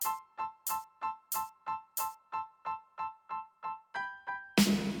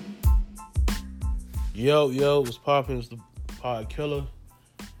Yo, what's poppin'? It's the Pod Killer.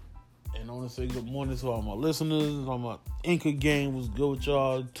 And I want to say good morning to all my listeners, all my Anchor gang. What's good with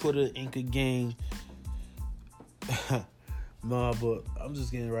y'all? Twitter, Anchor gang. Nah, but I'm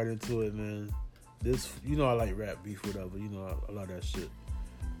just getting right into it, man. This, I like rap beef, whatever. I love that shit.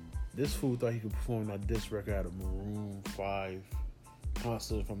 This fool thought he could perform that diss record at a Maroon 5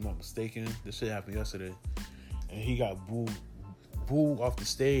 concert, if I'm not mistaken. This shit happened yesterday. And he got booed off the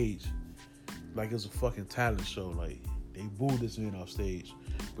stage. Like it was a fucking talent show. Like, they booed this man off stage.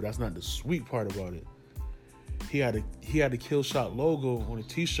 But that's not the sweet part about it. He had a Kill Shot logo on a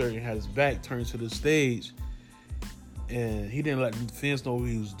t-shirt and had his back turned to the stage. And he didn't let the fans know what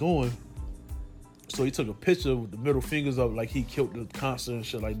he was doing. So he took a picture with the middle fingers up like he killed the concert and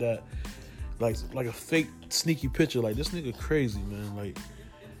shit like that. Like a fake sneaky picture. Like, this nigga crazy, man. Like,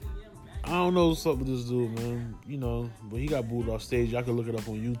 I don't know what's up with this dude, man. But he got booed off stage. Y'all can look it up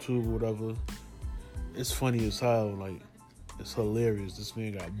on YouTube or whatever. It's funny as hell. Like, it's hilarious. This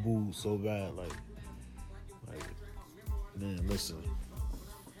man got booed so bad. Like, man, listen.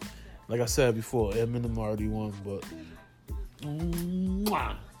 Like I said before, Eminem already won, but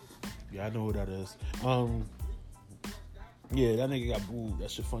yeah, I know who that is. Yeah, that nigga got booed.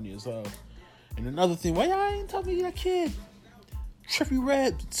 That shit funny as hell. And another thing, why y'all ain't tell me that kid Trippie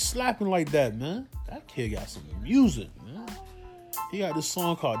Redd slapping like that, man? That kid got some music, man. He got this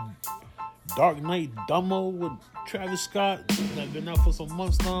song called Dark Knight Dumbo with Travis Scott that been out for some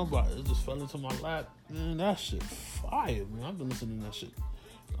months now, but it just fell into my lap. Man, that shit fire, man. I've been listening to that shit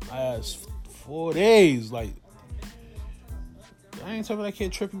the last 4 days. Like, I ain't talking about that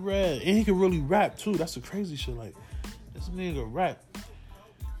kid Trippie Redd. And he can really rap too. That's the crazy shit. Like, this man can rap.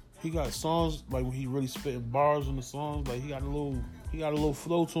 He got songs like when he really spitting bars in the songs. Like, he got a little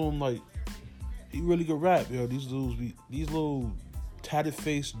flow to him. Like, he really can rap. Yo, these little tatted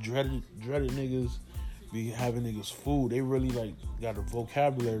face, dreaded niggas be having niggas fooled. They really like got a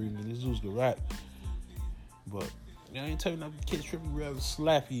vocabulary, man. These dudes can rap. But I ain't telling that kid Trippie Redd was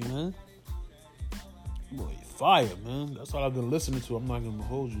slappy, man. Boy, fire, man. That's all I've been listening to. I'm not gonna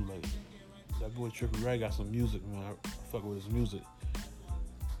hold you. Like, that boy Trippie Redd got some music, man. I fuck with his music.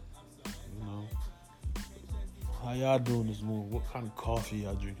 How y'all doing this morning? What kind of coffee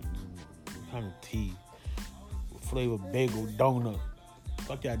y'all drinking? What kind of tea? What flavor bagel, donut?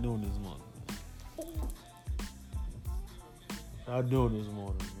 Fuck y'all doing this morning? Y'all doing this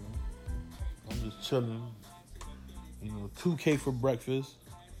morning, man? I'm just chilling. 2K for breakfast.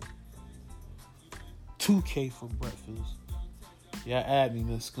 2K for breakfast. Y'all add me,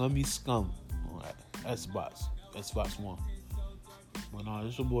 man. Scummy scum. On Xbox One. But nah,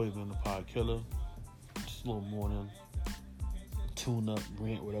 it's your boy, man, the Pod Killer. Just a little morning tune-up,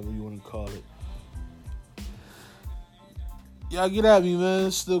 rant, whatever you want to call it. Y'all get at me, man.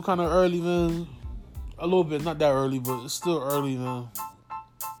 It's still kind of early, man. A little bit, not that early, but it's still early, man.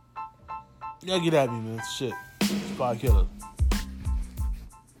 Y'all get at me, man. Shit. It's Pod Killer.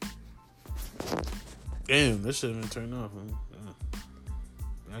 Damn, this shit been turned off, man.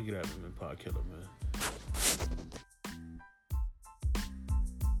 Y'all get at me, man. Pod Killer, man.